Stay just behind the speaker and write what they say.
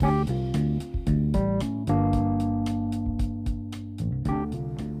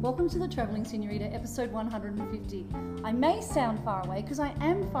welcome to the Travelling Senorita, episode 150. I may sound far away because I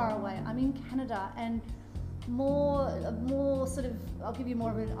am far away. I'm in Canada, and more sort of, I'll give you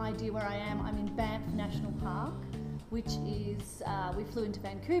more of an idea where I am. I'm in Banff National Park, which is, we flew into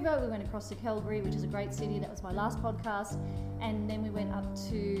Vancouver, we went across to Calgary, which is a great city. That was my last podcast. And then we went up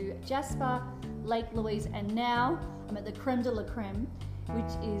to Jasper, Lake Louise, and now I'm at the creme de la creme,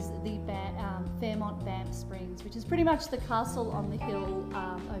 which is the Fairmonts Banff Springs, which is pretty much the castle on the hill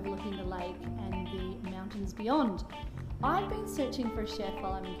overlooking the lake and the mountains beyond. I've been searching for a chef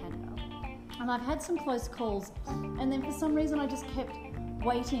while I'm in Canada, and I've had some close calls, and then for some reason I just kept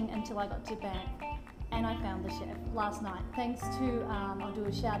waiting until I got to Banff, and I found the chef last night. Thanks to, I'll do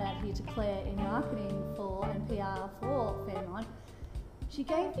a shout out here to Claire in marketing and PR for Fairmont. She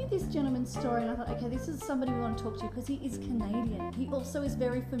gave me this gentleman's story, and I thought, okay, this is somebody we want to talk to because he is Canadian. He also is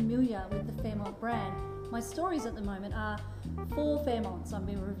very familiar with the Fairmont brand. My stories at the moment are 4 Fairmonts I've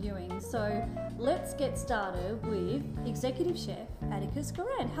been reviewing. So let's get started with Executive Chef Atticus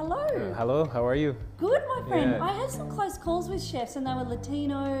Garant. Hello. Hello, how are you? Good, my friend. Yeah. I had some close calls with chefs, and they were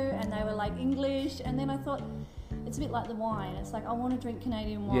Latino, and they were like English, and then I thought, it's a bit like the wine. It's like, I want to drink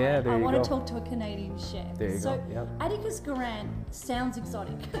Canadian wine. Yeah, there I you want go. to talk to a Canadian chef. There you so go. Yep. Atticus Garant sounds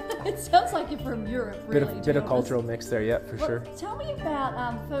exotic. It sounds like you're from Europe, really. Bit of cultural mix there, yeah, for sure. Tell me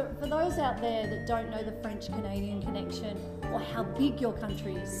about, for those out there that don't know the French-Canadian connection, or how big your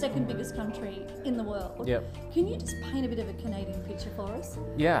country is, second biggest country in the world. Yep. Can you just paint a bit of a Canadian picture for us?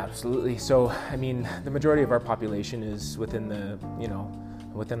 Yeah, absolutely. So, I mean, the majority of our population is within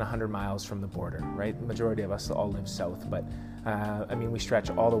within 100 miles from the border, right? The majority of us all live south, but I mean, we stretch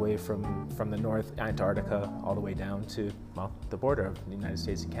all the way from the North Antarctica all the way down to, well, the border of the United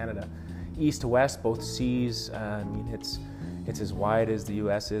States and Canada. East to west, both seas. I mean, it's as wide as the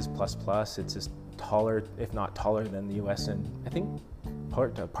U.S. is, plus. It's as taller, if not taller than the U.S. and I think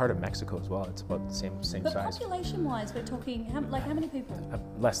part of Mexico as well. It's about the same size. But population-wise, we're talking, how many people?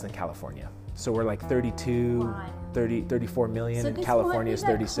 Less than California. So we're like 32, right. 34 million, so and California is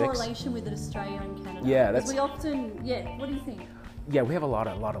 36. So correlation with Australia and Canada. Yeah, that's... we often, what do you think? Yeah, we have a lot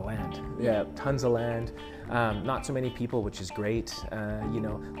of land. Yeah, tons of land. Not so many people, which is great.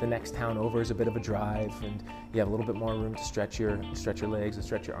 The next town over is a bit of a drive, and you have a little bit more room to stretch your legs and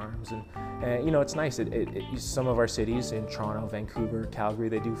stretch your arms, and it's nice. Some of our cities in Toronto, Vancouver, Calgary,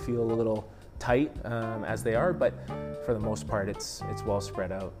 they do feel a little tight as they are, but for the most part, it's well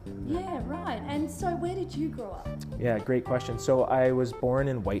spread out. Yeah, right. And so, where did you grow up? Yeah, great question. So I was born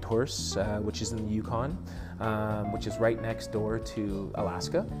in Whitehorse, which is in the Yukon, which is right next door to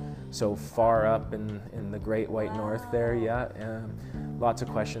Alaska. So far up in the Great White North there, yeah. Lots of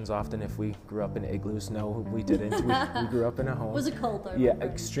questions often if we grew up in igloos. No, we didn't. We grew up in a home. Was it cold though? Yeah,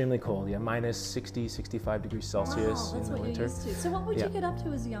 extremely cold. Yeah, minus 60, 65 degrees Celsius in the winter. You're used to. So what would you get up to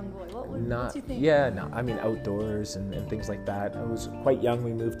as a young boy? What's your thing? Yeah, no, I mean outdoors and things like that. I was quite young.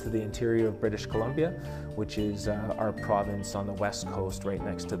 We moved to the interior of British Columbia, which is our province on the west coast, right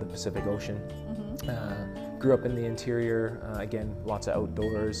next to the Pacific Ocean. Mm-hmm. Grew up in the interior. Again, lots of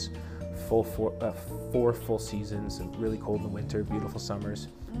outdoors. 4 full seasons, and really cold in the winter, beautiful summers,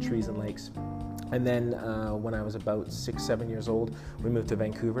 trees and lakes. And then when I was about 6-7 years old, we moved to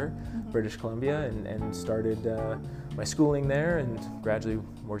Vancouver, British Columbia, and started my schooling there, and gradually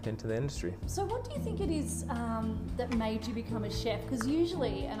worked into the industry. So what do you think it is that made you become a chef? Because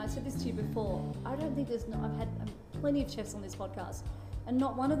usually, and I said this to you before, I don't think I've had plenty of chefs on this podcast, and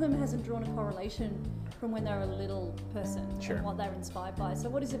not one of them hasn't drawn a correlation from when they were a little person and what they were inspired by. So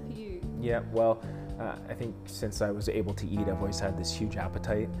what is it for you? Yeah, well, I think since I was able to eat, I've always had this huge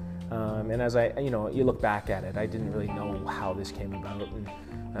appetite. And as you look back at it, I didn't really know how this came about.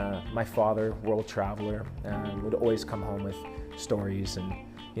 And my father, world traveler, would always come home with stories and,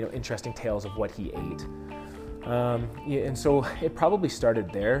 interesting tales of what he ate. And so it probably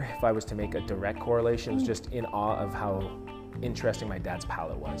started there. If I was to make a direct correlation, it was just in awe of how interesting my dad's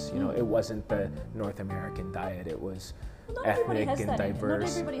palate was. It wasn't the North American diet. It was ethnic and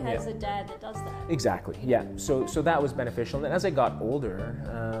diverse. Not everybody has a dad that does that. Exactly. Yeah. So that was beneficial. And then as I got older,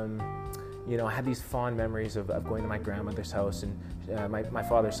 I had these fond memories of going to my grandmother's house, and my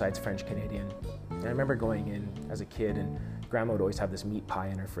father's side's French Canadian. And I remember going in as a kid, and Grandma would always have this meat pie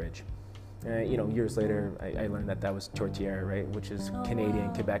in her fridge. Years later, I learned that was tourtière, right, which is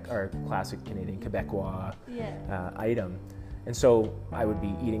Canadian, Quebec, or classic Canadian Quebecois item. And so I would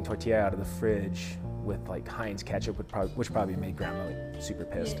be eating tortilla out of the fridge with like Heinz ketchup, which probably made Grandma super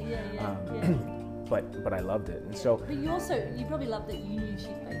pissed. But I loved it, and so. But you probably loved that you knew she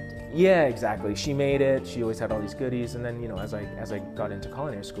baked it. Yeah, exactly. She made it. She always had all these goodies, and then as I got into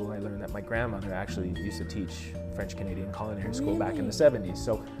culinary school, I learned that my grandmother actually used to teach French Canadian culinary school back in the 70s.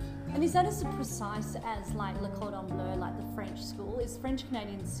 So And is that as precise as like Le Cordon Bleu, like the French school? Is French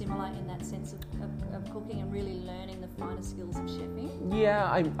Canadian similar in that sense of cooking and really learning the finer skills of chefing? Yeah,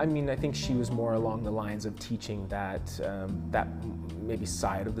 I mean, I think she was more along the lines of teaching that maybe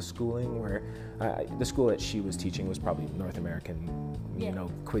side of the schooling, where the school that she was teaching was probably North American, you know,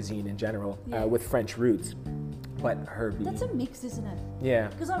 cuisine in general, with French roots. But her being... That's a mix, isn't it? Yeah.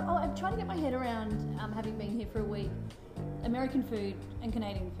 Because I'm trying to get my head around, having been here for a week, American food and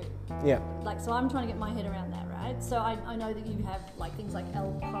Canadian food. Yeah. Like, so I'm trying to get my head around that, right? So I know that you have like things like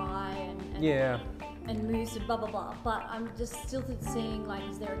apple pie and mousse and blah blah blah. But I'm just still seeing, like,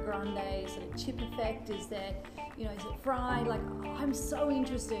 is there a grande sort of chip effect? Is there, you know, is it fried? Like, I'm so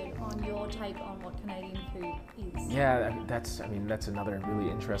interested on your take on what Canadian food is. Yeah, that's another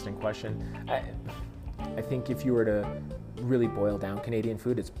really interesting question. I think if you were to really boil down Canadian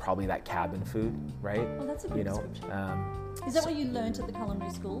food, it's probably that cabin food, right? Well, that's a good description. Is that what you learnt at the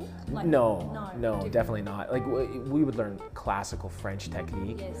culinary school? Like, no, definitely not. Like, we would learn classical French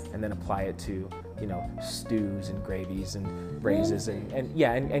technique, and then apply it to, you know, stews and gravies and braises and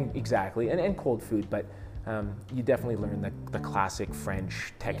exactly, and cold food. But you definitely learn the classic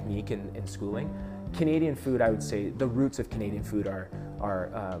French technique in schooling. Canadian food, I would say, the roots of Canadian food are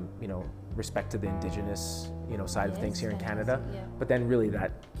you know, respect to the Indigenous, you know, side of things here in Canada, but then really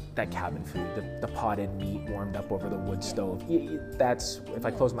that cabin food, the potted meat warmed up over the wood stove. That's, if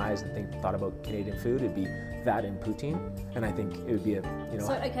I close my eyes and thought about Canadian food, it'd be that and poutine, and I think it would be a, you know,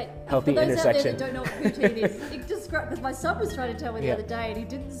 healthy for those intersection. Out there that don't know what poutine is, describe, because my son was trying to tell me the other day, and he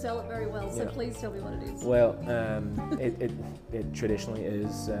didn't sell it very well. So please tell me what it is. Well, it traditionally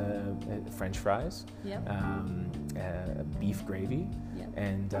is French fries, beef gravy,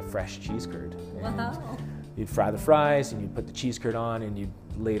 and fresh cheese curd. Wow. You'd fry the fries and you'd put the cheese curd on and you'd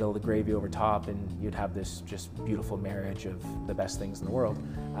ladle the gravy over top, and you'd have this just beautiful marriage of the best things in the world,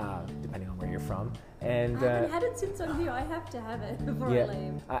 depending on where you're from. And I haven't had it since I'm here. I have to have it before I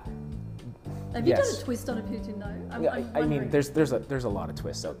leave. Have you done a twist on a poutine though? I mean, there's a lot of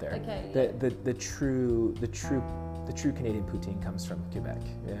twists out there. Okay. The true Canadian poutine comes from Quebec.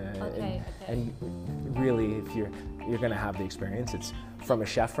 And really, if you're going to have the experience, it's from a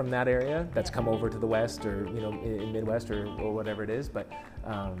chef from that area that's come over to the West, or, you know, in Midwest or whatever it is. But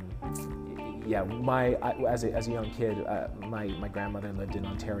as a young kid, my grandmother lived in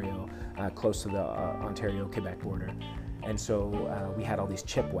Ontario, close to the Ontario-Quebec border. And so we had all these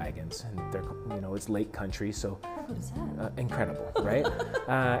chip wagons, and they're, you know, it's lake country, so how good is that? incredible, right?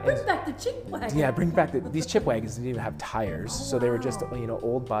 Bring back the chip wagons. Yeah, bring back these chip wagons didn't even have tires, so they were just, you know,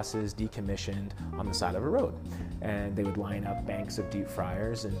 old buses decommissioned on the side of a road, and they would line up banks of deep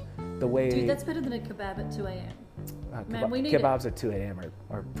fryers, and the way. Dude, that's better than a kebab at 2 a.m. Man, we need kebabs at 2 a.m.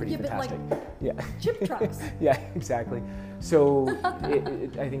 are pretty fantastic. But like, chip trucks. Yeah, exactly. So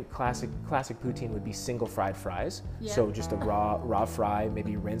I think classic poutine would be single fried fries. Yeah. So just a raw fry,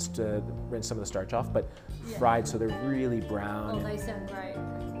 maybe rinse some of the starch off, but fried so they're really brown. Oh, they sound great.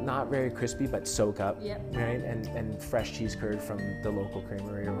 Not very crispy, but soak up. Yep. Right, and fresh cheese curd from the local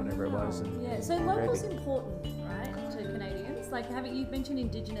creamery or whatever it was. And so local's important, right, to Canadians. Like, you mentioned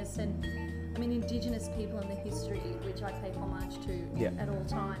Indigenous, and I mean, Indigenous people and the history, which I pay homage to at all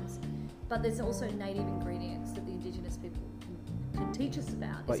times. But there's also native ingredients that the Indigenous people can teach us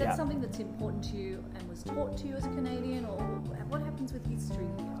about. Is that something that's important to you and was taught to you as a Canadian, or what happens with history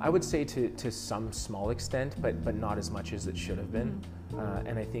here? I would say to some small extent, but not as much as it should have been.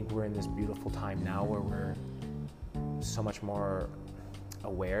 And I think we're in this beautiful time now where we're so much more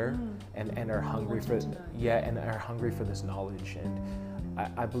aware and are hungry for this knowledge, and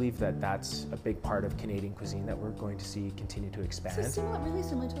I believe that that's a big part of Canadian cuisine that we're going to see continue to expand. So really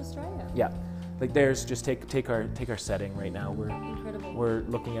similar to Australia. Yeah, like there's just take our setting right now. Incredible. We're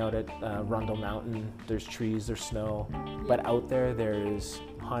looking out at Rundle Mountain. There's trees, there's snow, but out there's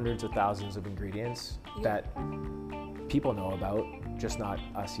hundreds of thousands of ingredients that people know about, just not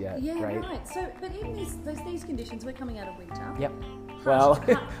us yet. Yeah, right. So, but in these conditions, we're coming out of winter. Yep. Well,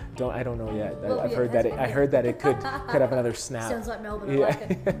 I don't know yet. Well, I heard that it could have another snap. Sounds like Melbourne. I like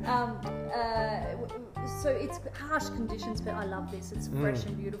it. So it's harsh conditions, but I love this. It's fresh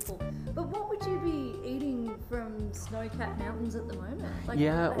and beautiful. But what would you be eating from snow-capped mountains at the moment? Like,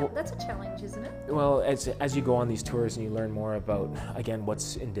 that's a challenge, isn't it? Well, as you go on these tours and you learn more about, again,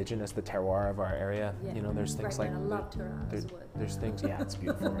 what's Indigenous, the terroir of our area. Yeah. You know, there's things like I love terroir. There's things. Yeah, it's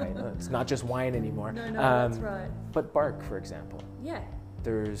beautiful, right? It's not just wine anymore. No, that's right. But bark, for example. Yeah.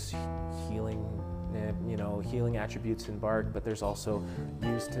 There's healing you know, healing attributes in bark, but there's also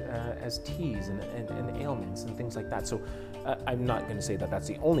used as teas and ailments and things like that. So I'm not going to say that that's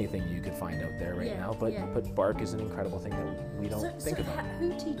the only thing you could find out there right now, but bark is an incredible thing that we don't think about.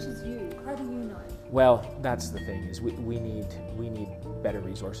 Who teaches you? How do you know? Well, that's the thing, is we need better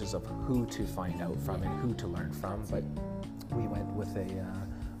resources of who to find out from and who to learn from. But we went with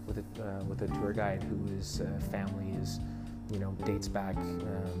a tour guide whose family is, you know, dates back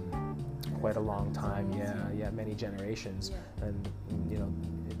quite a long time, many generations, and you know,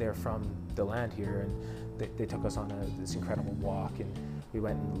 they're from the land here, and they took us on this incredible walk, and we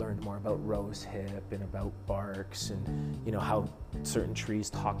went and learned more about rose hip and about barks, and you know, how certain trees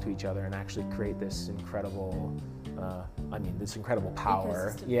talk to each other and actually create this incredible this incredible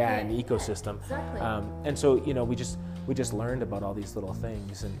power, an ecosystem. Exactly. And so, you know, we just learned about all these little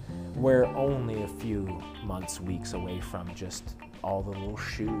things, and we're only a few months, weeks away from just all the little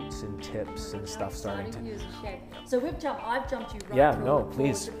shoots and tips and stuff starting to use a shed. So I've jumped you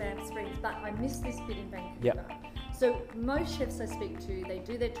please. to Banff Springs, but I missed this bit in Vancouver. Yep. So most chefs I speak to, they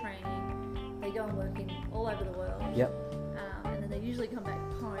do their training, they go and work in all over the world. Yep. And then they usually come back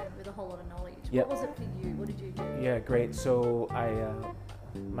home with a whole lot of knowledge. Yep. What was it for you? What did you do? Yeah, great. So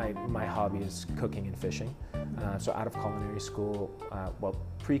my hobby is cooking and fishing. So out of culinary school,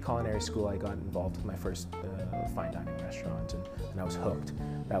 pre-culinary school, I got involved with my first fine dining restaurant, and I was hooked.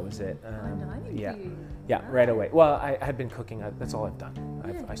 That was it. Fine dining for you? Yeah, right away. Well, I had been cooking. That's all I've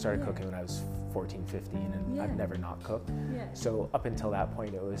done. I started cooking when I was 14, 15, and I've never not cooked. Yeah. So up until that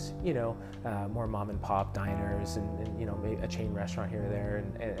point, it was, you know, more mom and pop diners, and you know, maybe a chain restaurant here or there,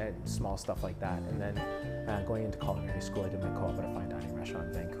 and small stuff like that. And then going into culinary school, I did my co-op at a fine dining restaurant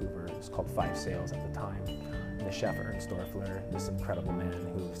in Vancouver. It was called Five Sales at the time. And the chef, Ernst Dorfler, this incredible man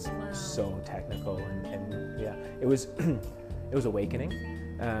who was so technical, and it was it was awakening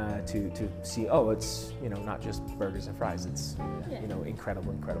to see, it's, you know, not just burgers and fries, it's you know,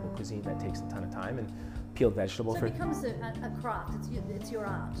 incredible cuisine that takes a ton of time, and peeled vegetables. So it becomes a craft. It's your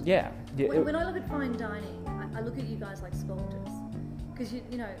art. Yeah. When I look at fine dining, I look at you guys like sculptors, because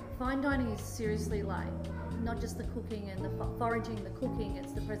you know, fine dining is seriously like not just the cooking and the foraging, the cooking,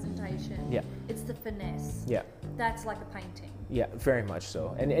 it's the presentation, it's the finesse. Yeah. That's like a painting. Yeah, very much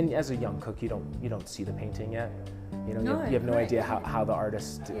so. And as a young cook, you don't see the painting yet. You know, you have no idea how the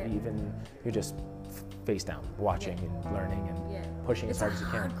artist even, you're just face down, watching and learning and pushing as hard as you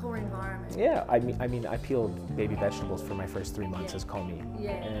can. It's a hardcore environment. Yeah, I mean, I peeled baby vegetables for my first 3 months as commis.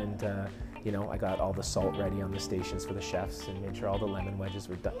 Yeah. And you know, I got all the salt ready on the stations for the chefs, and made sure all the lemon wedges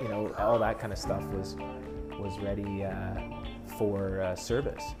were done. You know, all that kind of stuff was ready for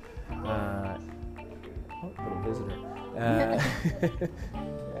service. Little visitor.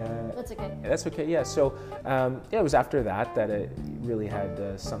 That's okay. That's okay. Yeah. So it was after that it really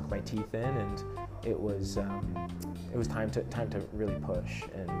had sunk my teeth in, and it was time to really push.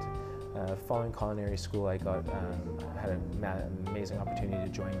 And following culinary school, I had an amazing opportunity to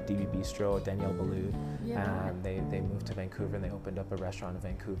join DB Bistro, Danielle Ballou. Yeah. They moved to Vancouver, and they opened up a restaurant in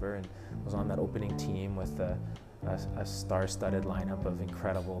Vancouver, and was on that opening team with a star-studded lineup of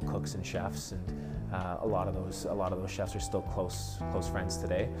incredible cooks and chefs, and a lot of those chefs are still close friends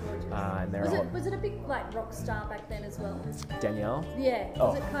today. And was it a big like rock star back then as well? Danielle? Yeah.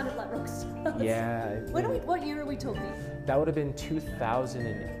 Was it kind of like rock stars? Yeah. What year are we talking? That would have been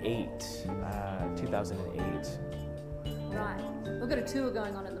 2008. 2008. Right. We've got a tour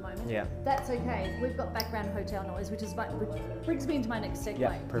going on at the moment. Yeah. That's okay. We've got background hotel noise, which brings me into my next segue.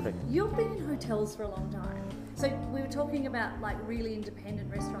 Yeah, perfect. You've been in hotels for a long time. So we were talking about like really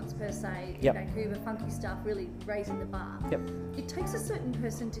independent restaurants per se in Vancouver, funky stuff, really raising the bar. Yep. It takes a certain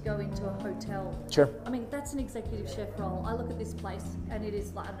person to go into a hotel. Sure. I mean, that's an executive chef role. I look at this place and it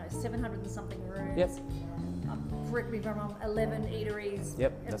is like, I don't know, 700 and something rooms. Yep. Correct me if I'm wrong, 11 eateries,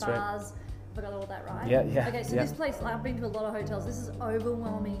 that's bars. Right. I got all that right? Yeah. Okay, so this place, I've been to a lot of hotels. This is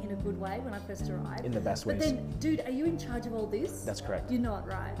overwhelming in a good way when I first arrived. In the best ways. But then, dude, are you in charge of all this? That's correct. You're not,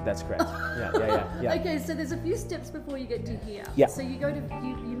 right? That's correct. Yeah. Okay, so there's a few steps before you get to here. Yeah. So you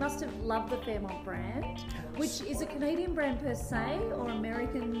must have loved the Fairmont brand, which is a Canadian brand per se, or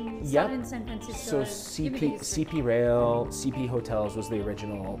American, started in San Francisco. So CP Rail, CP Hotels was the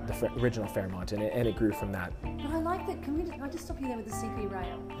original Fairmont, and it grew from that. But I like that. I just stop you there with the CP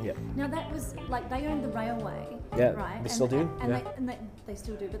Rail. Yeah. Now that was like they owned the railway. Yeah. Right. They still do. They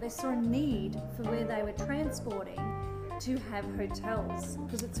still do, but they saw a need for where they were transporting to have hotels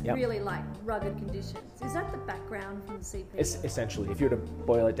because it's really like rugged conditions. Is that the background from the CP? Essentially, if you were to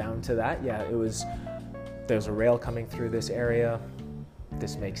boil it down to that, it was. There's a rail coming through this area.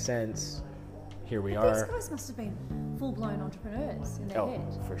 This makes sense. here we These are. guys must have been full-blown entrepreneurs in their Oh,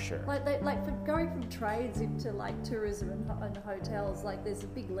 head. for sure. Like for going from trades into like tourism and hotels, like there's a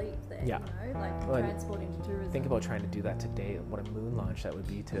big leap there. Yeah. You know, like from Well, transport into tourism. Think about trying to do that today. What a moon launch that would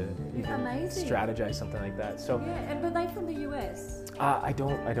be to even Amazing. strategize something like that. So Yeah, and were they from the US? I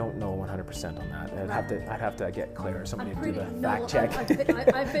don't know 100% on that. I'd have to get Claire or somebody to do the fact check.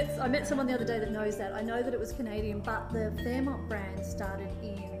 I met someone the other day that knows that. I know that it was Canadian, but the Fairmont brand started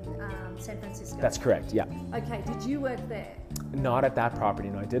in San Francisco. That's correct. Yeah. Okay. Did you work there? Not at that property.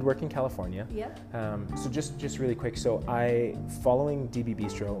 No, I did work in California. Yep. So just really quick. So following DB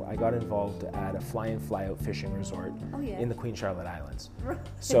Bistro, I got involved at a fly-in fly-out fishing resort in the Queen Charlotte Islands. Right.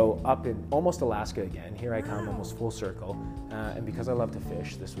 So up in almost Alaska again. Here I come, Wow. almost full circle. And because I love to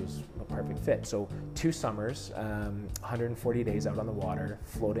fish, this was a perfect fit. So 2 summers, 140 days out on the water,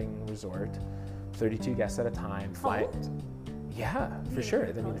 floating resort, 32 guests at a time. Cold? Yeah, for sure.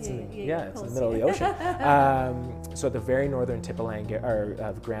 I mean, it's in the cold, middle of the ocean. So at the very northern tip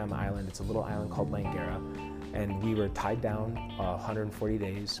of Graham Island, it's a little island called Langara, and we were tied down 140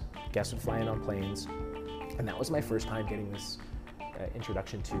 days. Guests would fly in on planes, and that was my first time getting this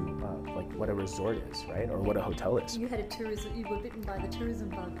introduction to like what a resort is, right, or what a hotel is. You were bitten by the tourism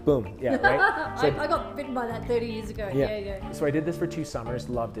bug. Boom, yeah, right. So I got bitten by that 30 years ago. Yeah. So I did this for 2 summers,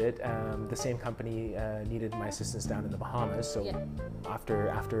 loved it. The same company needed my assistance down in the Bahamas, so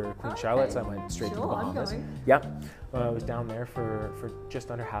after Queen Charlotte's, I went straight to the Bahamas. Yeah, I was down there for just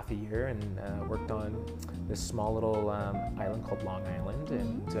under half a year and worked on this small little island called Long Island,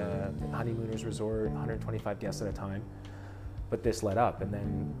 and honeymooners resort, 125 guests at a time. But this led up, and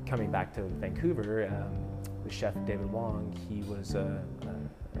then coming back to Vancouver, the chef David Wong, he was a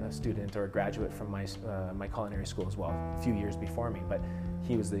student or a graduate from my culinary school as well, a few years before me. But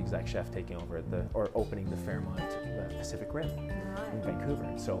he was the exec chef taking over opening the Fairmont Pacific Rim in Vancouver.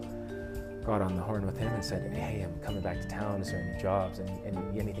 So got on the horn with him and said, "Hey, I'm coming back to town. Is there any jobs? And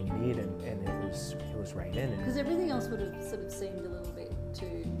anything you need?" And it was right in. Because everything else would have sort of seemed a little bit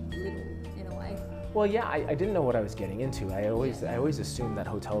too little in a way. Well, yeah, I didn't know what I was getting into. I always assumed that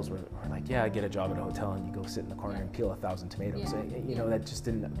hotels were like, yeah, I get a job at a hotel and you go sit in the corner and peel 1,000 tomatoes. You know, that just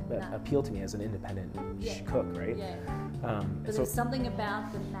didn't appeal to me as an independent cook, right? Yeah. But there's something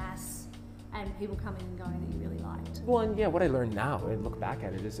about the mass and people coming and going that you really liked. Well, and yeah, what I learned now, and look back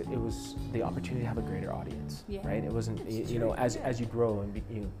at it, is it was the opportunity to have a greater audience, right? It wasn't, as you grow and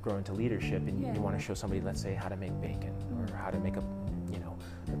you grow into leadership and you want to show somebody, let's say, how to make bacon or how to make a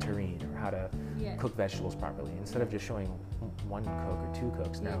terrine or how to cook vegetables properly. Instead of just showing 1 cook or 2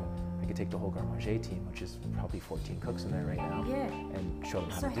 cooks, now I could take the whole Garant team, which is probably 14 cooks in there right now, and show them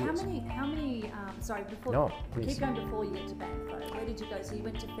how to do it. So how many, sorry, keep going before you get to Banff though. Where did you go? So you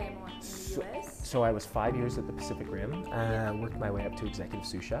went to Fairmont in the US? So I was 5 years at the Pacific Rim, worked my way up to executive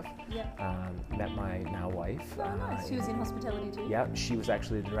sous chef, met my now wife. Oh, nice. She was in hospitality too? Yeah, she was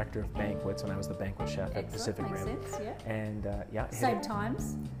actually the director of banquets when I was the banquet chef at Pacific Rim. Makes sense, And same time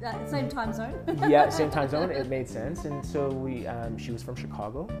zone. Yeah, same time zone. It made sense, and so she was from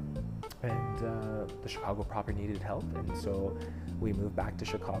Chicago, and the Chicago proper needed help, and so we moved back to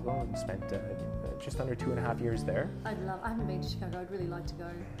Chicago and spent just under 2.5 years there. I haven't been to Chicago. I'd really like to go.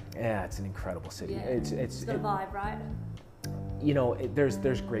 Yeah, it's an incredible city. Yeah. It's got a vibe, right? You know,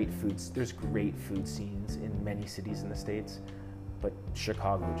 there's great foods. There's great food scenes in many cities in the States, but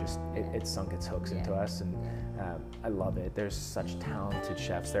Chicago just it sunk its hooks into us, and I love it. There's such talented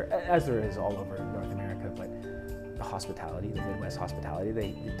chefs there, as there is all over North America, but the hospitality, the Midwest hospitality,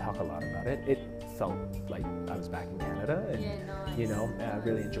 they talk a lot about it. It felt like I was back in Canada, and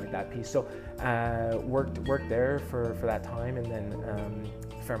really enjoyed that piece. So worked there for that time, and then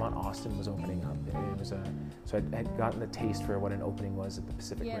Fairmont Austin was opening up. It was so I had gotten the taste for what an opening was at the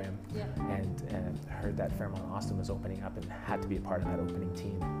Pacific Rim, and heard that Fairmont Austin was opening up and had to be a part of that opening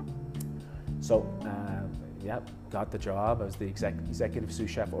team. So got the job. I was the executive sous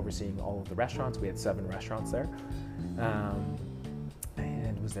chef overseeing all of the restaurants. We had 7 restaurants there,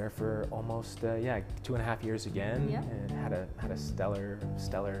 and was there for almost 2.5 years again, and had a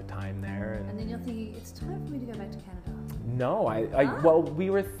stellar time there. And then you're thinking, it's time for me to go back to Canada. No, well,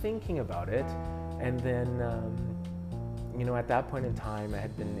 we were thinking about it, and then at that point in time, I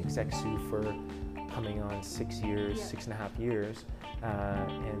had been exec sous for coming on 6.5 years,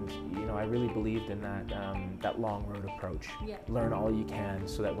 and I really believed in that long road approach. Learn all you can,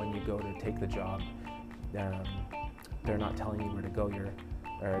 so that when you go to take the job, they're not telling you where to go.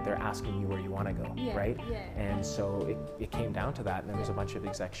 They're asking you where you want to go, right? And so it came down to that, and there was a bunch of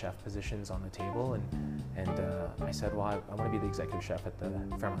exec chef positions on the table, and I said, well, I want to be the executive chef at the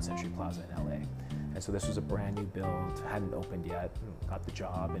Fairmont Century Plaza in LA. And so this was a brand new build, hadn't opened yet, got the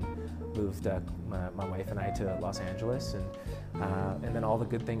job and moved my wife and I to Los Angeles, and then all the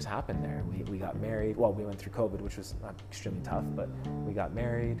good things happened there. We got married. Well, we went through COVID, which was extremely tough, but we got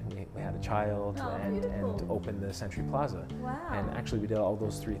married, we had a child, and opened the Century Plaza. Wow. And actually we did all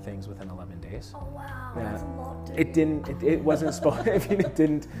those 3 things within 11 days. Oh wow, that's a lot to It didn't, it wasn't supposed, I mean, it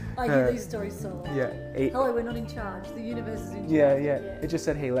didn't. I hear these stories so often. Yeah. Hello, we're not in charge. The universe is in charge. Yeah. It just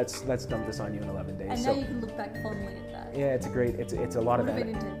said, hey, let's dump this on you in 11 days. And now you can look back fondly at that. Yeah, it's a great, it's a lot of,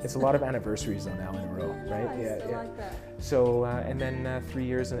 it's a lot of anniversaries though now in a row, right? Nice, I like that. So, and then 3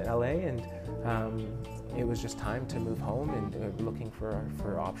 years in LA, and it was just time to move home, and looking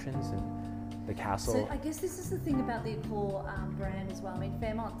for options, and the castle. So I guess this is the thing about the Accor brand as well. I mean,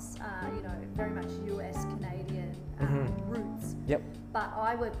 Fairmont's, very much US, Canadian roots. Yep. But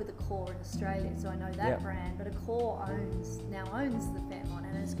I work with Accor in Australia, so I know that brand. But Accor now owns the Fairmont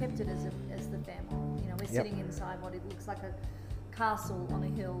and has kept it as the Fairmont. You know, we're sitting inside what it looks like a castle on a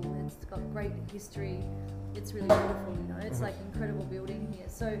hill. It's got great history. It's really beautiful, you know. It's like an incredible building here.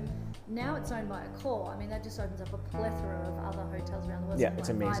 So now it's owned by Accor. I mean, that just opens up a plethora of other hotels around the world. Yeah, it's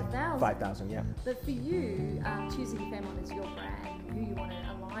amazing. 5,000. Yeah. But for you, choosing Fairmont as your brand, who you want to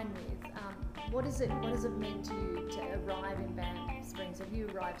align with, what does it mean to you to arrive in Banff Springs? Have you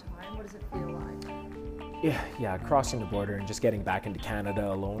arrived home? What does it feel like? Yeah. Crossing the border and just getting back into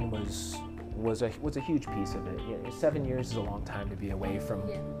Canada alone was a huge piece of it. 7 years is a long time to be away from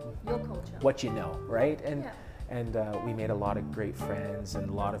your culture, what you know, right? And we made a lot of great friends, and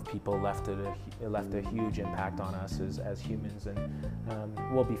a lot of people left a huge impact on us as humans, and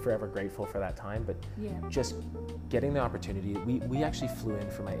we'll be forever grateful for that time. But just getting the opportunity, we actually flew in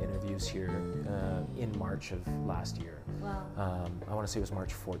for my interviews here in March of last year. Wow. I want to say it was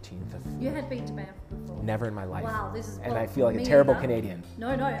March 14th. You had been to Banff before? Never in my life. Wow, this is. And I feel like a terrible Canadian.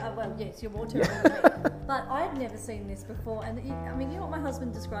 No. Well, yes, you're more terrible than me. But I'd never seen this before, and I mean, you know what my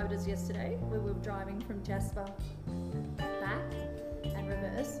husband described it as yesterday? We were driving from Jasper back and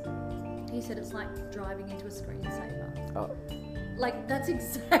reverse. He said it's like driving into a screensaver. Oh. Like, that's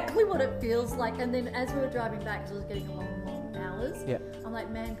exactly what it feels like. And then as we were driving back, because I was getting long hours, I'm like,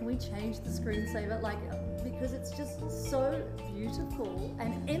 man, can we change the screensaver? Like, because it's just so beautiful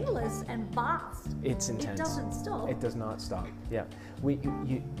and endless and vast. It's intense. It doesn't stop. It does not stop. Yeah. We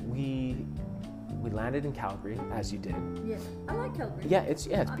landed in Calgary, as you did. Yeah, I like Calgary. Yeah, it's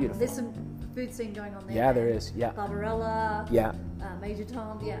beautiful. There's some food scene going on there. Yeah, there is. Yeah. Barbarella. Yeah. Major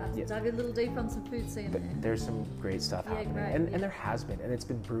Tom. Yeah, I dug a little deep on some food scene there. There's some great stuff happening, and there has been, and it's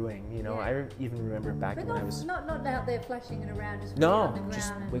been brewing. You know, I even remember back when I was not out there flashing it around. Just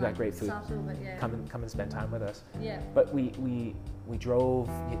we got great food. Subtle, but Come and spend time with us. Yeah. But we drove.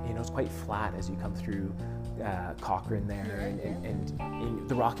 You know, it's quite flat as you come through Cochrane there, and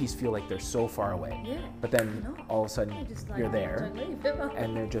the Rockies feel like they're so far away. Yeah. But then all of a sudden you're there,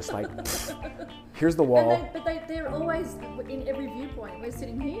 and they're just like, here's the wall. But they're always in every viewpoint. We're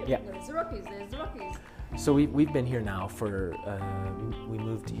sitting here. Yeah. There's the Rockies. There's the Rockies. So we've been here now for we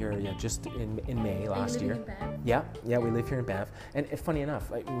moved here just in May last year. In Banff? Yeah, we live here in Banff. And funny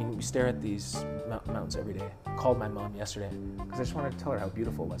enough, I mean, we stare at these mountains every day. I called my mom yesterday because I just wanted to tell her how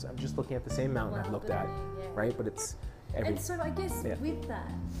beautiful it was. I'm just looking at the same mountain I've looked at, right? But it's And so I guess with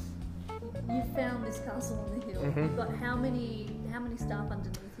that, you found this castle on the hill. You've got how many staff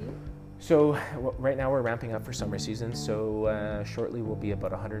underneath you? So right now we're ramping up for summer season. So shortly we'll be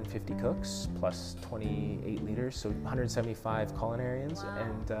about 150 cooks plus 28 leaders, so 175 culinarians,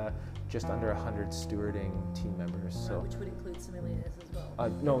 and just under 100 stewarding team members. So which would include sommeliers as well.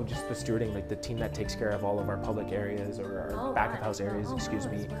 No, just the stewarding, like the team that takes care of all of our public areas or our back of house areas. Excuse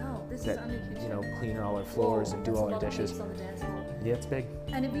me. Wow, this that is clean all our floors and do all our dishes. On the dance floor. Yeah, it's big.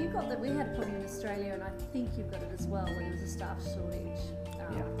 And have you got that? We had a problem in Australia, and I think you've got it as well, where there was a staff shortage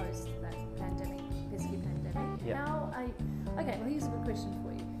post that pesky pandemic. Yeah. Okay, well here's a good question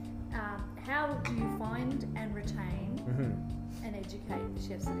for you. How do you find and retain and educate the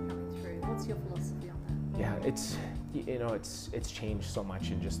chefs that are coming through? What's your philosophy on that? Yeah, it's changed so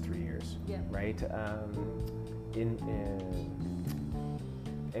much in just 3 years. Yeah. Right. In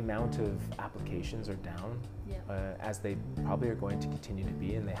amount of applications are down, as they probably are going to continue to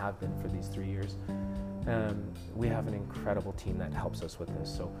be, and they have been for these 3 years. We have an incredible team that helps us with this.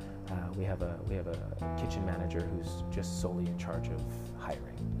 So we have a kitchen manager who's just solely in charge of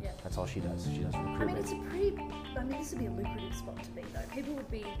hiring. Yeah. That's all she does. She does recruitment. I mean, this would be a lucrative spot to be, though. People would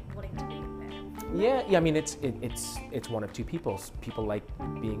be wanting to be in Yeah. there. I mean, it's one of two people. People like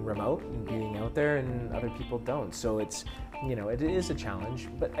being remote and being out there, and other people don't. So it is a challenge.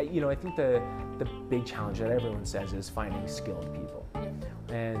 But I think the big challenge that everyone says is finding skilled people. Yeah.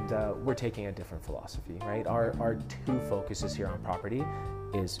 And we're taking a different philosophy, right? Our two focuses here on property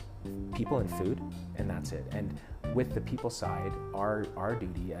is people and food, and that's it. And with the people side, our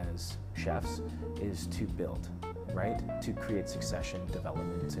duty as chefs is to build, right? To create succession,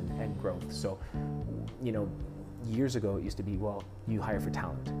 development, and growth. So, you know, years ago it used to be, well, you hire for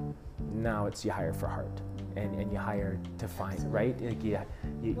talent. Now it's you hire for heart, and you hire to find, right?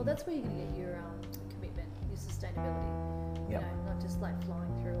 Well, that's where you're going to get your commitment, your sustainability. Yep. You know, not just like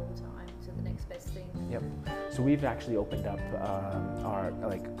flying through all the time to the next best thing. Yep. So we've actually opened up our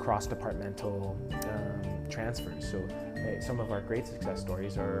like cross-departmental transfers. So some of our great success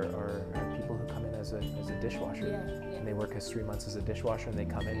stories are people who come in as a dishwasher. Yeah. And they work as 3 months as a dishwasher, and they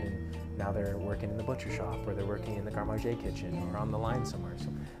come in and now they're working in the butcher shop, or they're working in the garde kitchen, or on the line somewhere. So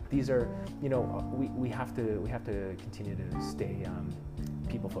these are, you know, we have to continue to stay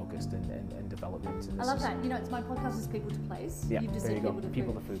people focused and development. And I love that. You know, it's my podcast is People to Place. Yeah, You've just there you said go.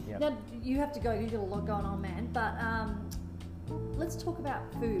 People to Food. Yeah. Now you have to go. You've got a lot going on, man. But let's talk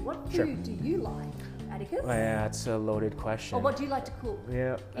about food. What food Sure. do you like, Atticus? Well, yeah, it's a loaded question. Or what do you like to cook?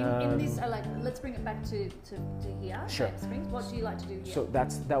 Yeah. In this, let's bring it back to here, Sure. Banff Springs. What do you like to do here? So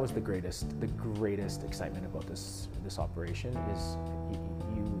that was the greatest excitement about this operation is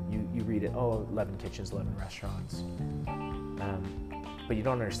you read it, 11 kitchens, 11 restaurants, but you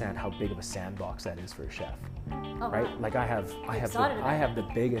don't understand how big of a sandbox that is for a chef, right? Like I have the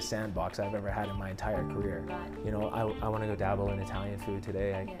biggest sandbox I've ever had in my entire career. Right. You know, I want to go dabble in Italian food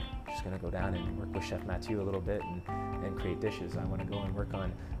today. I'm just going to go down and work with Chef Mathieu a little bit and create dishes. I want to go and work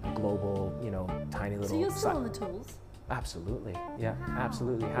on a global, you know, tiny little. So you're still on the tools? Absolutely, yeah, Wow.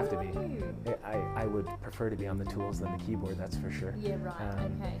 absolutely, have to be. You. I would prefer to be on the tools than the keyboard, that's for sure. Yeah, right,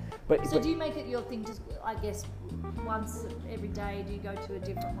 okay. But do you make it your thing, just, I guess, once every day, do you go to a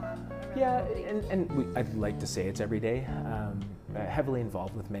different one? Yeah, I'd like to say it's every day. Heavily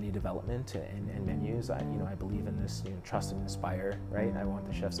involved with menu development and menus. I believe in this, trust and inspire, right? I want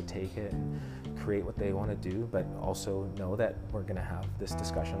the chefs to take it and create what they want to do, but also know that we're going to have this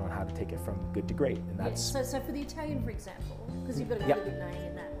discussion on how to take it from good to great. And that's so for the Italian, for example, because you've got a really good name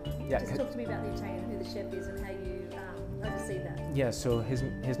in that one. Yeah, just talk to me about the Italian, who the chef is, and how you oversee that. Yeah, so his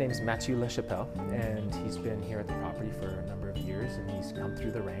name is Mathieu Lachapelle, and he's been here at the property for a number of years, and he's come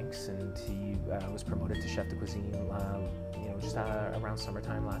through the ranks, and he was promoted to chef de cuisine, just around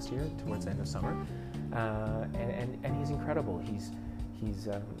summertime last year, towards the end of summer, and he's incredible. He's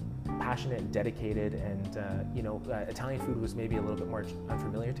passionate and dedicated, and Italian food was maybe a little bit more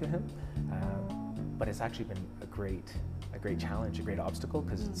unfamiliar to him, but it's actually been a great challenge, a great obstacle,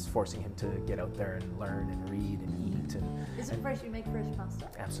 because it's forcing him to get out there and learn and read and eat. Is it fresh? You make fresh pasta?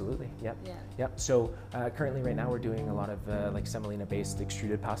 Absolutely, yep. Yeah. Yep. So currently right now we're doing a lot of like semolina-based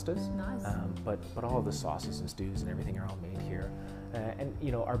extruded pastas. Nice. But all of the sauces and stews and everything are all made here.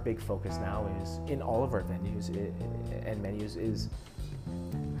 And our big focus now is, in all of our venues and menus, is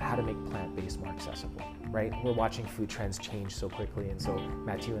how to make plant-based more accessible, right? We're watching food trends change so quickly, and so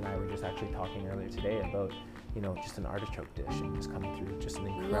Mathieu and I were just actually talking earlier today about just an artichoke dish and just coming through just an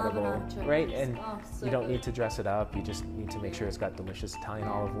incredible, right? And so you don't need to dress it up. You just need to make sure it's got delicious Italian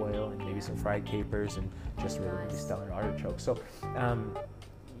olive oil and maybe some fried capers and just really stellar artichoke. So,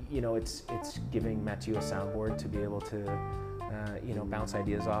 it's giving Mathieu a soundboard to be able to, bounce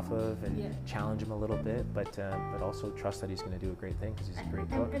ideas off of and challenge him a little bit, but also trust that he's going to do a great thing because he's a great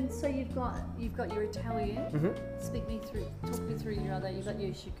cook. And so you've got your Italian. Mm-hmm. Talk me through your other. You've got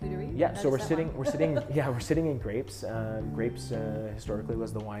your charcuterie. Yeah, so we're sitting in Grapes. Grapes historically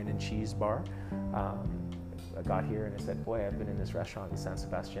was the wine and cheese bar. I got here and I said, boy, I've been in this restaurant in San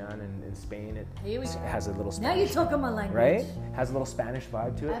Sebastian and in Spain. It has a little Spanish. Now you're talking my language. Right? Has a little Spanish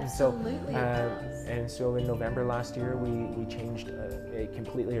vibe to it. Absolutely. And so in November last year, we changed it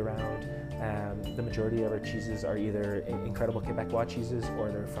completely around. The majority of our cheeses are either incredible Quebecois cheeses or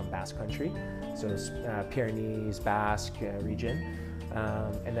they're from Basque country. So Pyrenees, Basque region.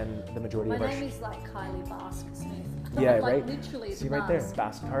 And then the majority of our... My name is like Kylie Basque Smith. Yeah, like right. Literally, see right there,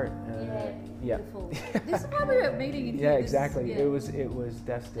 Basque tart. Beautiful. This is why we were meeting in here. Yeah, exactly. It was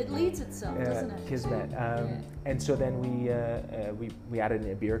destined. It leads itself, doesn't it? Kismet. And so then we added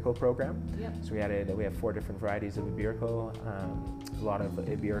an Iberico program. Yep. So we have 4 different varieties of Iberico, a lot of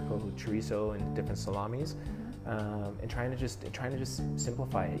Iberico chorizo and different salamis, and trying to just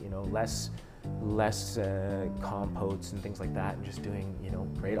simplify it. Less compotes and things like that, and just doing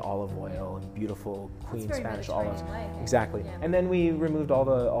great olive oil and beautiful Queen Spanish olives. Exactly. Yeah. And then we removed all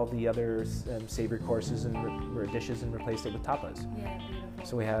the other savory courses and dishes and replaced it with tapas. Yeah, beautiful.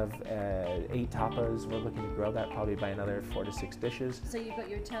 So we have 8 tapas. We're looking to grow that probably by another 4 to 6 dishes. So you've got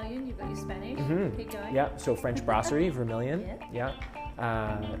your Italian, you've got your Spanish. Mm-hmm. Keep going. Yeah. So French brasserie, Vermilion. Yeah.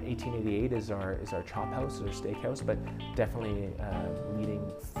 1888 is our chop house, our steakhouse, but definitely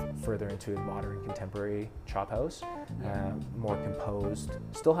leading further into a modern contemporary chop house, more composed.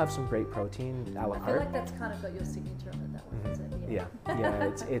 Still have some great protein a la carte. I feel like that's kind of got your signature on it, that one, isn't it? Yeah.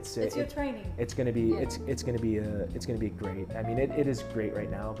 It's your training. It's gonna be great. I mean, it is great right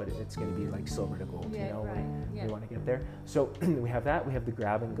now, but it's gonna be like silver to gold. When we want to get there. So we have that. We have the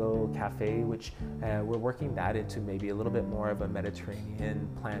Grab and Go Cafe, which we're working that into maybe a little bit more of a Mediterranean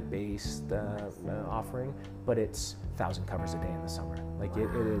plant-based offering, but it's 1,000 covers a day in the summer. Like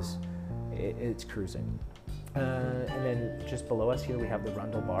it's cruising. And then just below us here we have the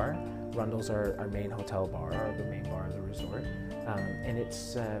Rundle Bar. Rundle's our main hotel bar, or the main bar of the resort. And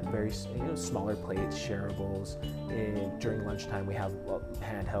it's very smaller plates, shareables. During lunchtime we have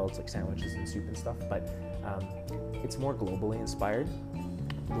handhelds like sandwiches and soup and stuff, but it's more globally inspired.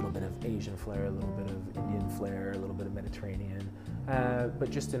 A little bit of Asian flair, a little bit of Indian flair, a little bit of Mediterranean, but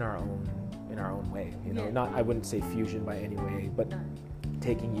just in our own way. Not, I wouldn't say fusion by any way, but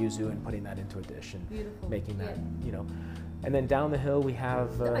taking yuzu and putting that into a dish and making that, And then down the hill we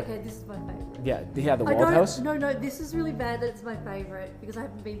have... okay, this is my favourite. Yeah, the Walled House. No, this is really bad that it's my favourite, because I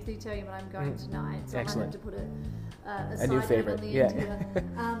haven't been to the Italian, but I'm going tonight, so Excellent. I might have to put a new side favorite. note on the end here.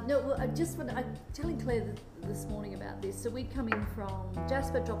 I'm telling Claire this morning about this. So we'd come in from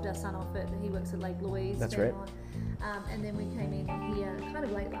Jasper, dropped our son off he works at Lake Louise. That's Fairmont, and then we came in here kind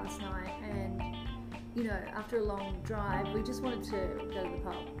of late last night, and after a long drive, we just wanted to go to the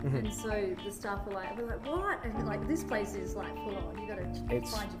pub. And so the staff we're like, what? And like, this place is like full on. You got to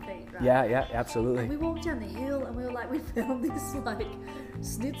find your feet, right? Yeah, absolutely. And we walked down the hill and we were like, we found this like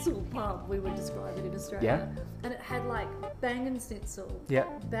schnitzel pub, we would describe it in Australia. Yeah. And it had like bangin' schnitzel,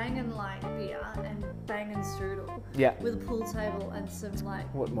 bangin' like beer, and bangin' strudel. Yeah. With a pool table and some like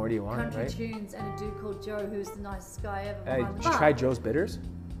what more do you want, country right? tunes, and a dude called Joe, who's the nicest guy ever. Behind Did the you bar. try Joe's Bitters?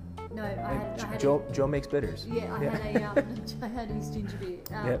 No, I had Joe makes bitters. Yeah, I had his ginger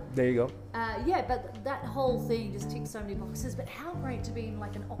beer. There you go. But that whole thing just ticks so many boxes. But how great to be in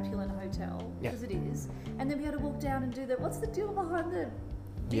like an opulent hotel, because it is, and then be able to walk down and do that. What's the deal behind the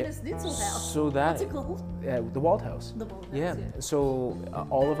Dina Schnitzel house? So that, what's it called? The Walled House. The Walled House. Yeah. So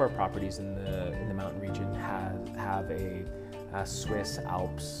all of our properties in the mountain region have a Swiss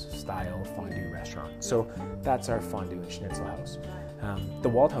Alps style fondue restaurant. So that's our fondue and schnitzel house. The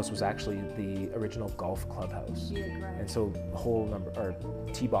Walled House was actually the original golf clubhouse. Yeah, great. And so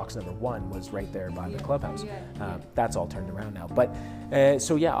tee box number 1 was right there by the clubhouse. That's all turned around now. But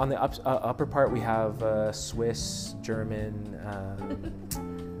on the upper part we have Swiss, German,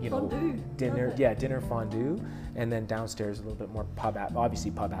 fondue. dinner fondue, and then downstairs a little bit more pub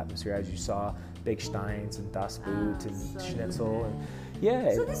atmosphere, as you saw, big steins and dust boot and schnitzel,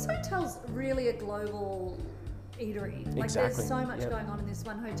 and So this hotel's really a global eatery. Like Exactly. There's so much going on in this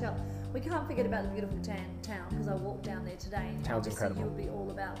one hotel. We can't forget about the beautiful town, because I walked down there today. And Town's obviously incredible. You would be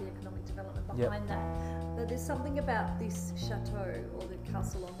all about the economic development behind that. But there's something about this chateau or the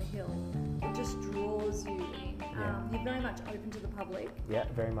castle on the hill that just draws you in. You're very much open to the public. Yeah,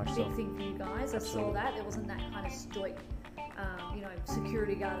 very much so. Big thing for you guys. Absolutely. I saw that. There wasn't that kind of stoic,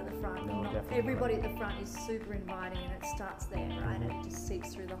 security guard at the front. No, Not definitely everybody at the front is super inviting, and it starts there, right? And it just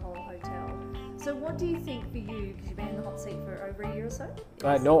seeps through the whole hotel. So what do you think for you, because you've been in the hot seat for over a year or so?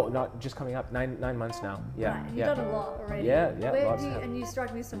 No, not just coming up, 9 months now. Yeah, Right. You've done a lot already. Yeah, lots. And you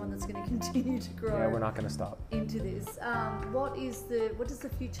strike me as someone that's going to continue to grow. Yeah, we're not going to stop. Into this. What does the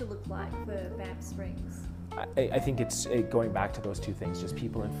future look like for Banff Springs? I think it's going back to those two things, just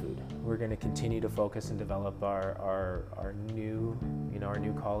people and food. We're going to continue to focus and develop our new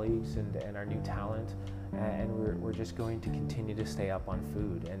colleagues and our new talent, and we're just going to continue to stay up on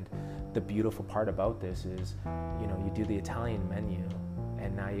food. And the beautiful part about this is, you do the Italian menu,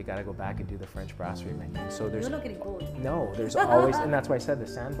 and now you got to go back and do the French brasserie menu. So you're not getting bored. No, there's always, and that's why I said the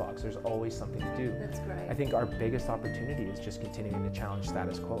sandbox. There's always something to do. That's great. I think our biggest opportunity is just continuing to challenge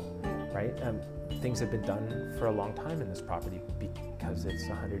status quo, right? Things have been done for a long time in this property because it's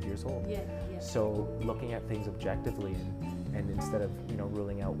 100 years old. Yeah. So looking at things objectively and instead of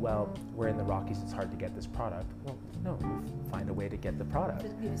ruling out, well, we're in the Rockies, it's hard to get this product. Well, no, we'll find a way to get the product.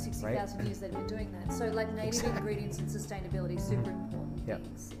 60,000 years they've been doing that. So like native ingredients and sustainability, super important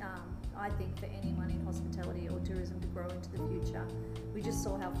things. I think for anyone in hospitality or tourism to grow into the future, we just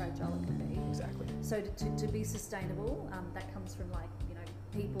saw how fragile it can be. Exactly. So to be sustainable, that comes from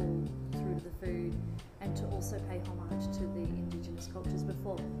people through to the food, and to also pay homage to the indigenous cultures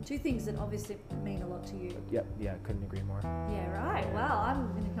before. Two things that obviously mean a lot to you. Yeah, couldn't agree more. Yeah, right. Well,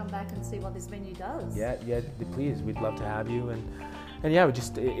 I'm going to come back and see what this menu does. Yeah, please. We'd love to have you, and And yeah, we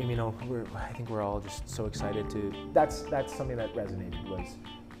just, you know, I think we're all just so excited to. That's something that resonated was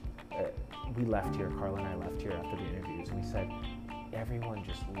we left here. Carla and I left here after the interviews, and we said everyone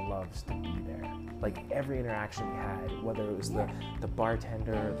just loves to be there. Like every interaction we had, whether it was the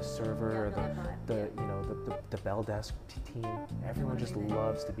bartender, or the server, or the bell desk team, everyone just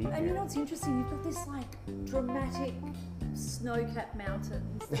loves to be here. And you know what's interesting? You've got this like dramatic snow-capped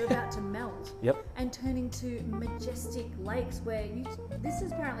mountains that are about to melt. Yep. And turn into majestic lakes where this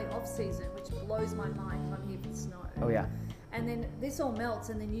is apparently off-season, which blows my mind when I'm here for the snow. Oh yeah. And then this all melts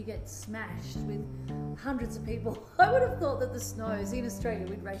and then you get smashed with hundreds of people. I would have thought that the snows in Australia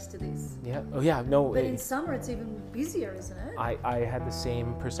would race to this. Yeah. Oh yeah. No. But in summer it's even busier, isn't it? I had the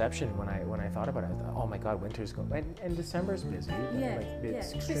same perception when I thought about it. I thought, oh my God, winter's going, and December's busy. Yeah. Like,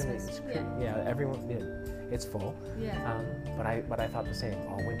 it's extremely, Christmas. yeah. Everyone, it's full. Yeah. But I thought the same.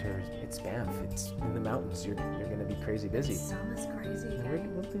 All winter, it's Banff. It's in the mountains. You're going to be crazy busy. Summer's crazy.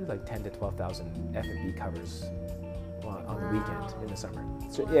 We'll do like 10 to 12,000 F&B covers on the weekend in the summer.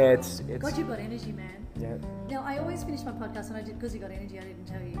 So yeah, it's. God, you've got energy, man. Yeah. Now I always finish my podcast, and I did because you got energy. I didn't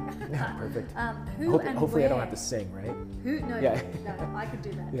tell you. Yeah, perfect. Hopefully I don't have to sing, right? No, I could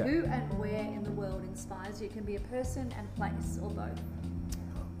do that. Yeah. Who and where in the world inspires you? It can be a person and a place, or both.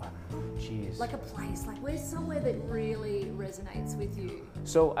 Jeez. Like a place, like where's somewhere that really resonates with you?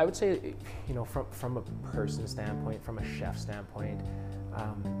 So I would say, you know, from a person standpoint, from a chef standpoint,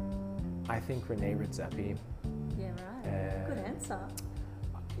 I think Rene Redzepi. Yeah, right. Good answer.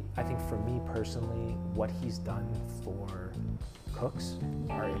 I think for me personally, what he's done for cooks,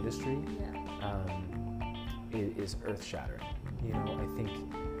 our industry, is earth-shattering. You know, I think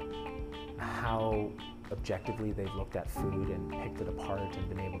how objectively they've looked at food and picked it apart and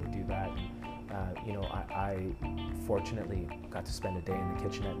been able to do that. You know, I fortunately got to spend a day in the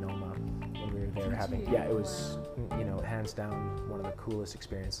kitchen at Noma when we were there it was, you know, hands down one of the coolest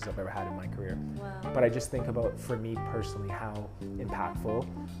experiences I've ever had in my career. Wow. But I just think about, for me personally, how impactful,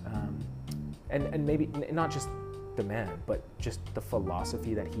 and maybe not just the man, but just the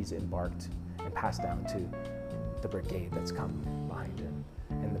philosophy that he's embarked and passed down to the brigade that's come behind him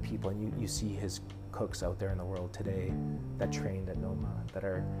and the people. And you see his cooks out there in the world today that trained at Noma that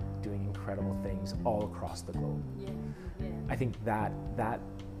are doing incredible things all across the globe. Yeah. I think that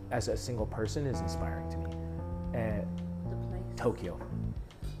as a single person is inspiring to me. The place. Tokyo.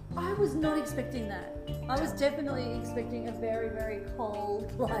 I was not expecting that. I was definitely expecting a very, very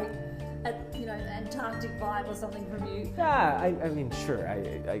cold, like, Antarctic vibe or something from you. Yeah, I mean, sure,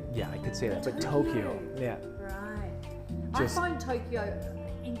 I could say that, but Tokyo, yeah. Right. I find Tokyo.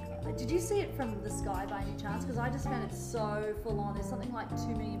 Did you see it from the sky by any chance? Because I just found it so full on. There's something like 2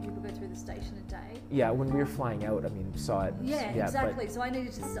 million people go through the station a day. Yeah, when we were flying out, I mean, saw it. Yeah, exactly. So I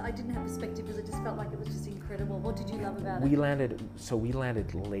didn't have perspective because it just felt like it was just incredible. What did you love about it? We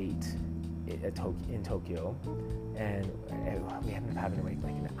landed late in Tokyo, and we ended up having to wait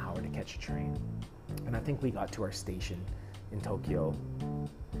like an hour to catch a train. And I think we got to our station in Tokyo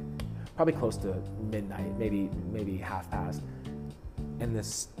probably close to midnight, maybe half past. And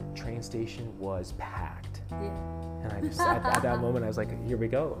this train station was packed. Yeah. And I just, at that moment, I was like, here we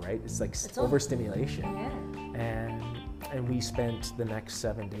go, right? It's like overstimulation. Yeah. And we spent the next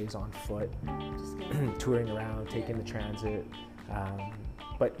 7 days on foot, touring around, taking the transit.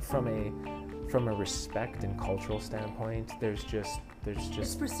 But from a respect and cultural standpoint, there's just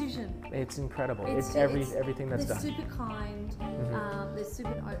it's precision. It's incredible. It's everything that's done. They're super kind. Mm-hmm. They're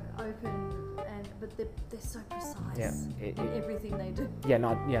super open, but they're so precise in everything they do.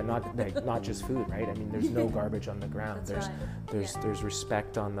 Not just food, right? I mean, there's no garbage on the ground. There's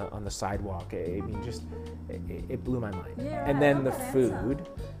respect on the sidewalk. I mean, just it blew my mind. Yeah, and then the food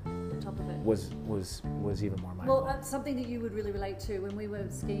top of it was even more mind-blowing. Well, something that you would really relate to when we were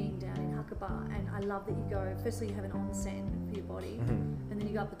skiing down in Huckabah, and I love that you go, firstly you have an onsen for your body, and then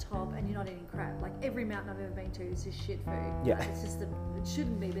you go up the top and you're not eating crap. Like every mountain I've ever been to is just shit food. Yeah. It's just it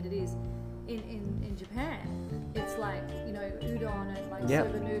shouldn't be, but it is. In Japan, it's like, you know, udon and like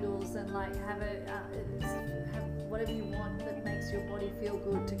soba noodles and like have whatever you want that makes your body feel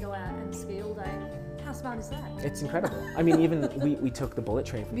good to go out and ski all day. How smart is that? It's incredible. I mean, even we took the bullet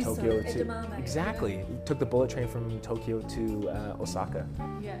train from Tokyo to edamame. Exactly. We took the bullet train from Tokyo to Osaka.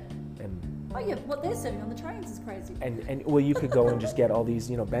 Yeah. And what they're serving on the trains is crazy. And well, you could go and just get all these,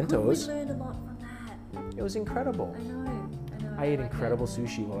 bentos. We learned a lot from that. It was incredible. I know. I ate incredible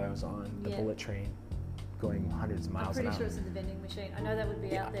sushi while I was on the bullet train, going hundreds of miles an hour. I'm pretty sure it's in the vending machine. I know that would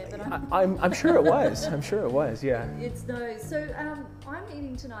be out there, but I'm sure it was. I'm sure it was. Yeah. It's no. So I'm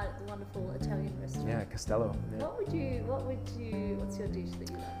eating tonight at the wonderful Italian restaurant. Yeah, Castello. Yeah. What's your dish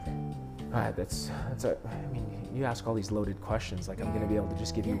that you love then? That's a. I mean, you ask all these loaded questions. Like I'm going to be able to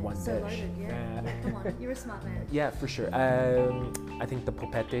just give you one so dish. Loaded, Come on, you're a smart man. Yeah, for sure. I think the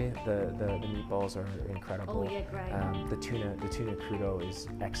polpette, the meatballs are incredible. Oh yeah, great. The tuna crudo is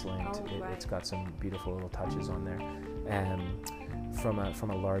excellent. Oh, It's got some beautiful little touches on there. From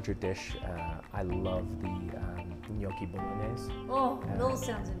a larger dish, I love the gnocchi bolognese. Oh, those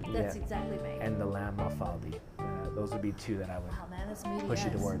sounds. That's exactly me. And the lamb mafaldi. Those would be two that I would Man, that's medium. push you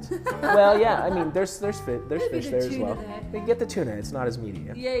towards. Well, yeah, I mean, there's fish there as well. There. You get the tuna; it's not as meaty.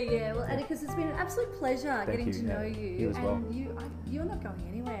 Yeah. Well, Atticus, it's been an absolute pleasure getting to know you. You as well. And you're not going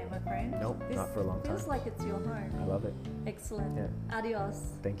anywhere, my friend. Nope, This not for a long time. Feels like it's your home. I love it. Excellent. Yeah. Adios.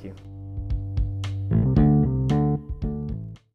 Thank you.